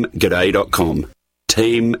 teamg'day.com.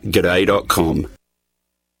 teamg'day.com.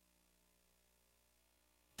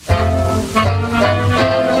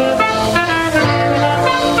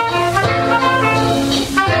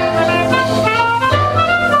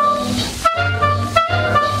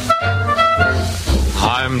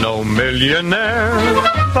 I'm no millionaire,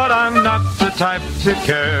 but I'm not the type to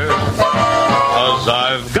care, 'cause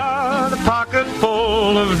I've got a pocket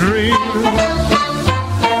full of dreams.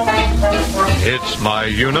 It's my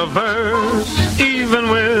universe, even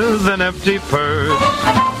with an empty purse,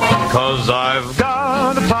 'cause I've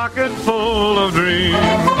got a pocket full of dreams.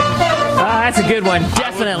 That's a good one.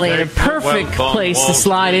 Definitely a perfect place to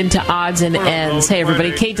slide into odds and ends. Hey,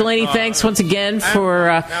 everybody. Kate Delaney, thanks once again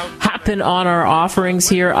for hopping on our offerings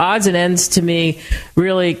here. Odds and ends, to me,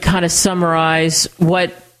 really kind of summarize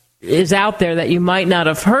what is out there that you might not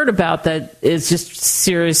have heard about that is just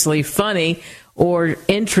seriously funny or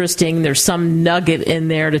interesting. There's some nugget in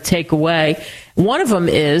there to take away. One of them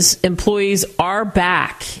is employees are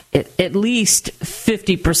back at least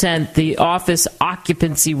 50%. The office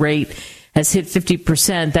occupancy rate has hit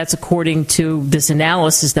 50%. That's according to this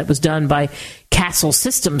analysis that was done by Castle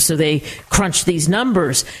Systems. So they crunched these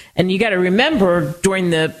numbers. And you got to remember,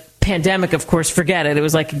 during the pandemic, of course, forget it. It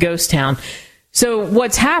was like a ghost town. So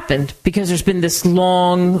what's happened, because there's been this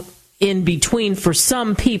long in between for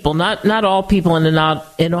some people, not all people and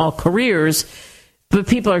not in all careers, but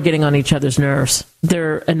people are getting on each other's nerves.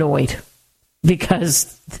 They're annoyed because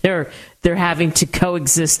they're having to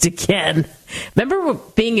coexist again. Remember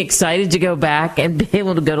being excited to go back and be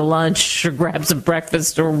able to go to lunch or grab some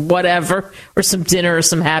breakfast or whatever, or some dinner or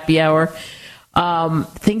some happy hour?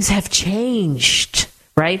 Things have changed,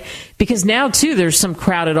 right? Because now, too, there's some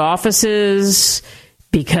crowded offices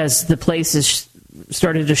because the place is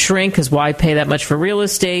started to shrink, because why pay that much for real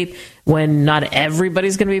estate when not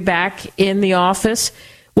everybody's going to be back in the office?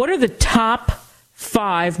 What are the top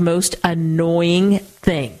 5 most annoying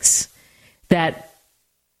things that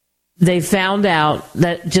they found out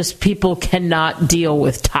that just people cannot deal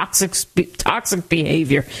with toxic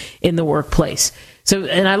behavior in the workplace. So,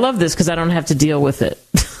 and I love this because I don't have to deal with it.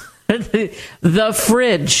 The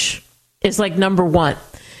fridge is like number one.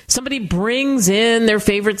 Somebody brings in their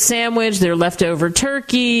favorite sandwich, their leftover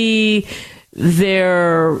turkey,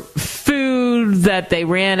 their food that they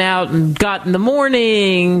ran out and got in the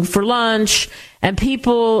morning for lunch, and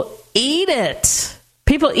people eat it.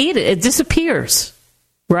 People eat it. It disappears,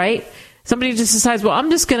 right? Somebody just decides, well,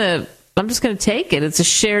 I'm just gonna take it. It's a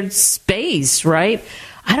shared space, right?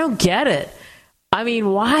 I don't get it. I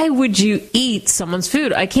mean, why would you eat someone's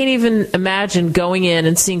food? I can't even imagine going in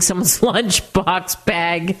and seeing someone's lunchbox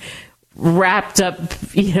bag wrapped up,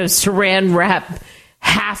 saran wrap,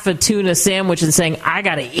 half a tuna sandwich and saying, I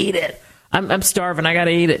got to eat it. I'm starving. I got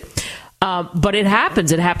to eat it. But it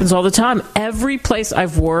happens. It happens all the time. Every place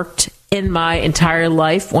I've worked in my entire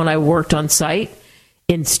life, when I worked on site,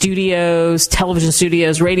 in studios, television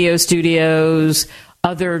studios, radio studios,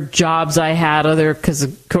 other jobs I had, because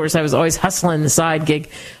of course I was always hustling the side gig,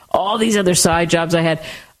 all these other side jobs I had,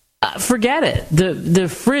 forget it. The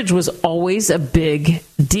fridge was always a big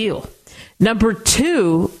deal. Number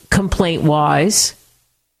two, complaint-wise,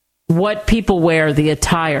 what people wear, the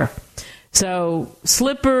attire. So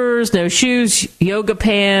slippers, no shoes, yoga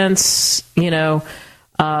pants, ripped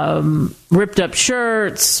up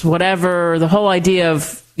shirts, whatever. The whole idea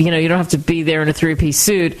of, you don't have to be there in a three-piece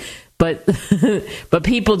suit. But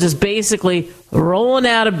people just basically rolling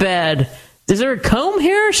out of bed. Is there a comb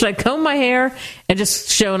here? Should I comb my hair? And just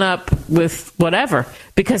showing up with whatever.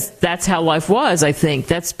 Because that's how life was, I think.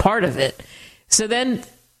 That's part of it. So then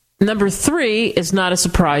number three is not a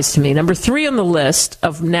surprise to me. Number three on the list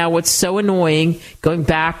of now what's so annoying, going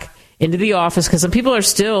back into the office, because some people are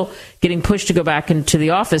still getting pushed to go back into the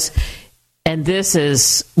office. And this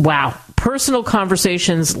is, wow, personal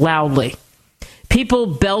conversations loudly. People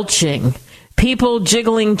belching, people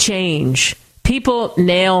jiggling change, people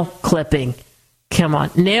nail clipping. Come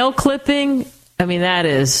on, nail clipping? I mean, that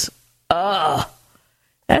is,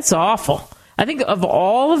 that's awful. I think of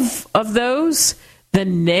all of those, the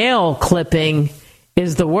nail clipping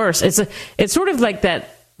is the worst. It's sort of like that,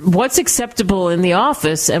 what's acceptable in the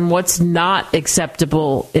office and what's not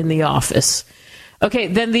acceptable in the office. Okay,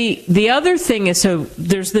 then the other thing is, so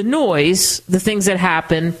there's the noise, the things that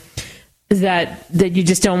happen that you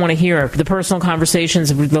just don't want to hear. The personal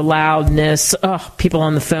conversations, the loudness, people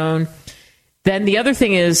on the phone. Then the other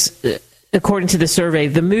thing is, according to the survey,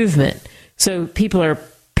 the movement. So people are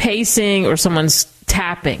pacing or someone's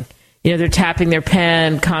tapping. They're tapping their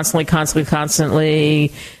pen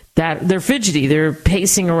constantly. That they're fidgety. They're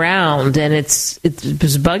pacing around, and it's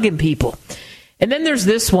bugging people. And then there's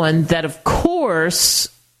this one that, of course,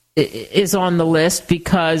 is on the list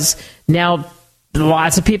because now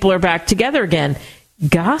lots of people are back together again.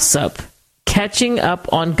 Gossip, catching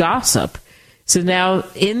up on gossip. So now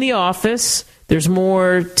in the office, there's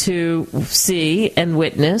more to see and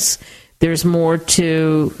witness. There's more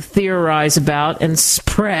to theorize about and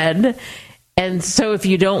spread. And so if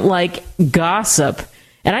you don't like gossip,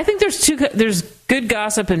 and I think there's good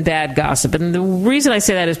gossip and bad gossip. And the reason I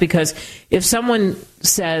say that is because if someone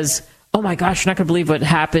says, oh my gosh, you're not going to believe what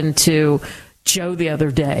happened to Joe the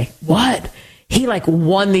other day. What? He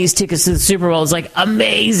won these tickets to the Super Bowl. It's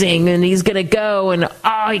amazing, and he's going to go, and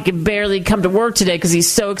he can barely come to work today because he's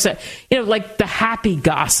so excited. Like the happy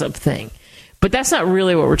gossip thing. But that's not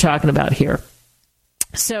really what we're talking about here.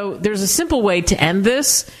 So there's a simple way to end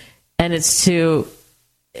this, and it's to,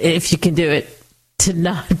 if you can do it, to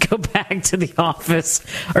not go back to the office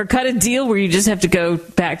or cut a deal where you just have to go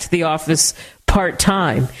back to the office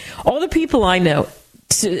part-time. All the people I know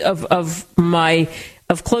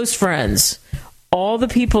of close friends, all the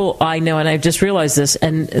people I know, and I've just realized this,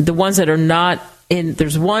 and the ones that are not in,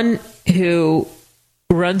 there's one who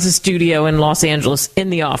runs a studio in Los Angeles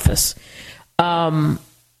in the office.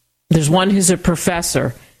 There's one who's a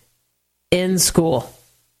professor in school,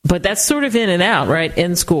 but that's sort of in and out, right?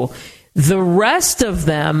 In school. The rest of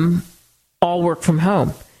them all work from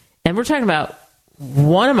home. And we're talking about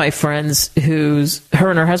one of my friends her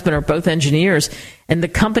and her husband are both engineers, and the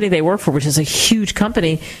company they work for, which is a huge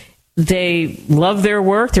company, they love their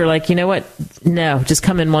work. They're like, you know what? No, just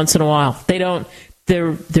come in once in a while.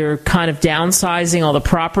 They're kind of downsizing all the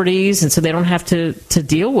properties, and so they don't have to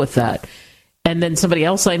deal with that. And then somebody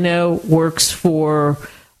else I know works for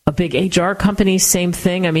a big HR company, same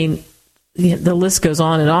thing. I mean, the list goes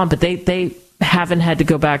on and on, but they haven't had to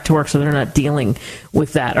go back to work, so they're not dealing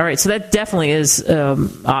with that. All right, so that definitely is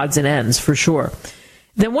odds and ends for sure.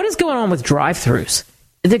 Then what is going on with drive-thrus?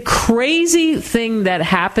 the crazy thing that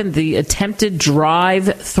happened, the attempted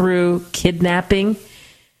drive-through kidnapping.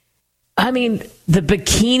 I mean, the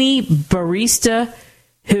bikini barista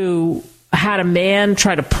who had a man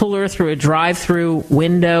try to pull her through a drive-through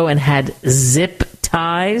window and had zip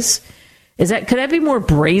ties. Could that be more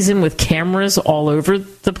brazen with cameras all over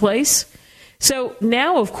the place? So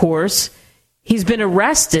now, of course, he's been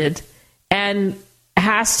arrested and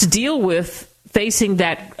has to deal with facing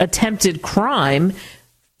that attempted crime.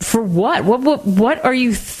 For what? What are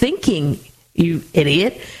you thinking, you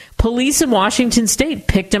idiot? Police in Washington State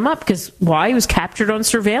picked him up because why? He was captured on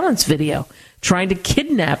surveillance video trying to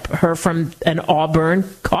kidnap her from an Auburn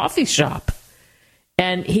coffee shop.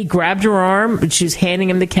 And he grabbed her arm, and she was handing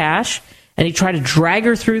him the cash, and he tried to drag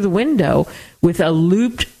her through the window with a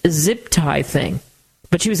looped zip tie thing.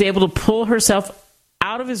 But she was able to pull herself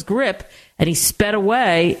out of his grip, and he sped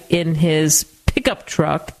away in his pickup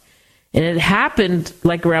truck. And it happened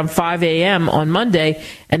like around 5 a.m. on Monday,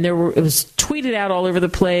 and it was tweeted out all over the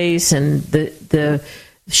place, and the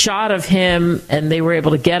shot of him, and they were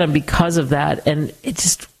able to get him because of that. And it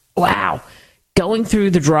just, wow, going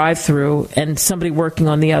through the drive-through and somebody working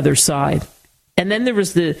on the other side. And then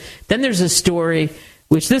there's a story,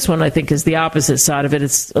 which this one I think is the opposite side of it.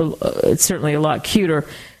 It's certainly a lot cuter.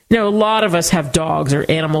 You know, a lot of us have dogs or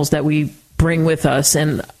animals that we bring with us,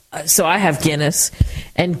 and so I have Guinness,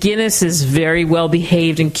 and Guinness is very well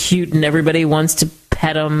behaved and cute, and everybody wants to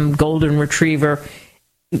pet him. Golden Retriever,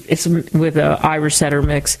 it's with an Irish Setter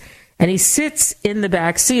mix, and he sits in the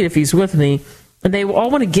back seat if he's with me, and they all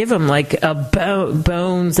want to give him like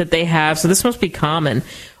bones that they have. So this must be common,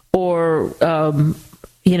 or some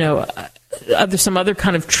other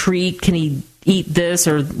kind of treat. Can he eat this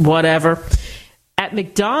or whatever? At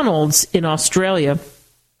McDonald's in Australia,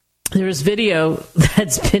 there's video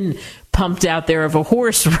that's been pumped out there of a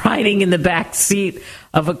horse riding in the back seat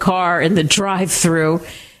of a car in the drive-thru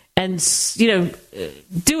and,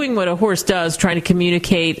 doing what a horse does, trying to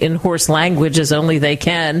communicate in horse language as only they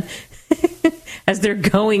can as they're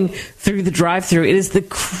going through the drive-thru. It is the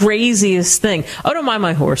craziest thing. Oh, don't mind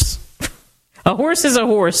my horse. A horse is a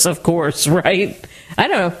horse, of course, right? I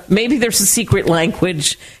don't know. Maybe there's a secret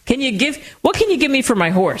language. What can you give me for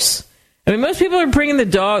my horse? I mean, most people are bringing their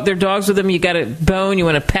dogs with them. You got a bone. You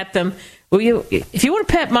want to pet them. Well, if you want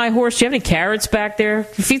to pet my horse, do you have any carrots back there?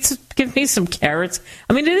 Give me some carrots.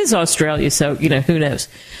 I mean, it is Australia, so, who knows.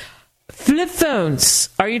 Flip phones.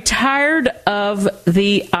 Are you tired of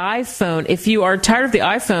the iPhone? If you are tired of the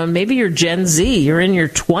iPhone, maybe you're Gen Z. You're in your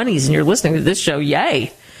 20s and you're listening to this show.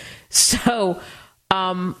 Yay. So,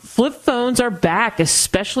 flip phones are back,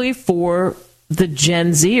 especially for the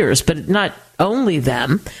Gen Zers, but not only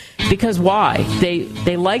them. Because why?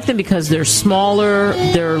 They like them because they're smaller,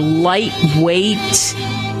 they're lightweight,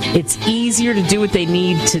 it's easier to do what they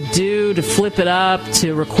need to do, to flip it up,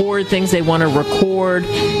 to record things they want to record.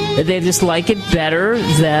 They just like it better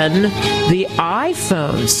than the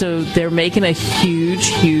iPhone. So they're making a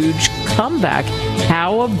huge comeback.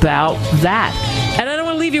 How about that? And I don't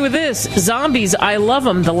want to leave you with this. Zombies, I love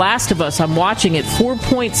them. The Last of Us, I'm watching it.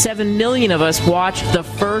 4.7 million of us watched the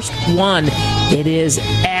first one. It is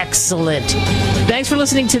excellent. Thanks for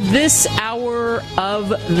listening to this hour of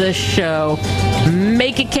the show.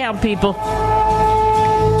 Make it count, people.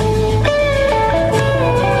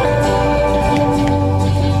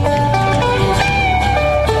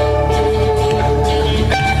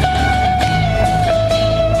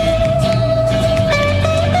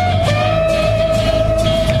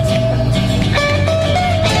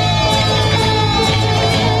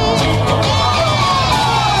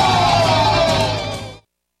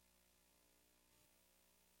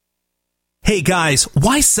 Hey guys,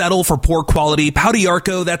 why settle for poor quality Pau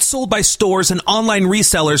d'Arco that's sold by stores and online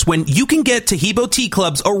resellers when you can get Tahibo Tea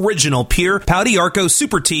Club's original pure Pau d'Arco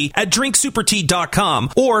Super Tea at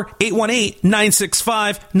drinksupertea.com or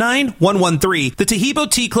 818-965-9113. The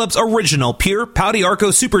Tahibo Tea Club's original pure Pau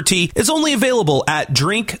d'Arco Super Tea is only available at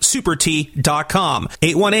drinksupertea.com.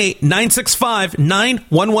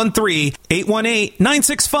 818-965-9113.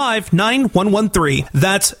 818-965-9113.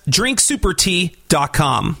 That's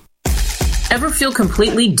drinksupertea.com. Ever feel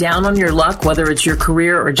completely down on your luck, whether it's your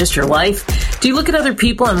career or just your life? Do you look at other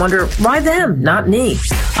people and wonder, why them, not me?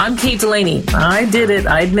 I'm Kate Delaney. I did it.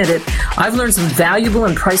 I admit it. I've learned some valuable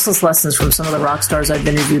and priceless lessons from some of the rock stars I've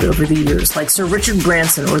interviewed over the years, like Sir Richard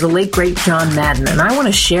Branson or the late, great John Madden, and I want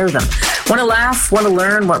to share them. Want to laugh? Want to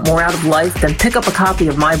learn? Want more out of life? Then pick up a copy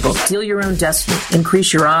of my book, Deal Your Own Destiny,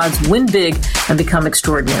 Increase Your Odds, Win Big, and Become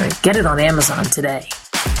Extraordinary. Get it on Amazon today.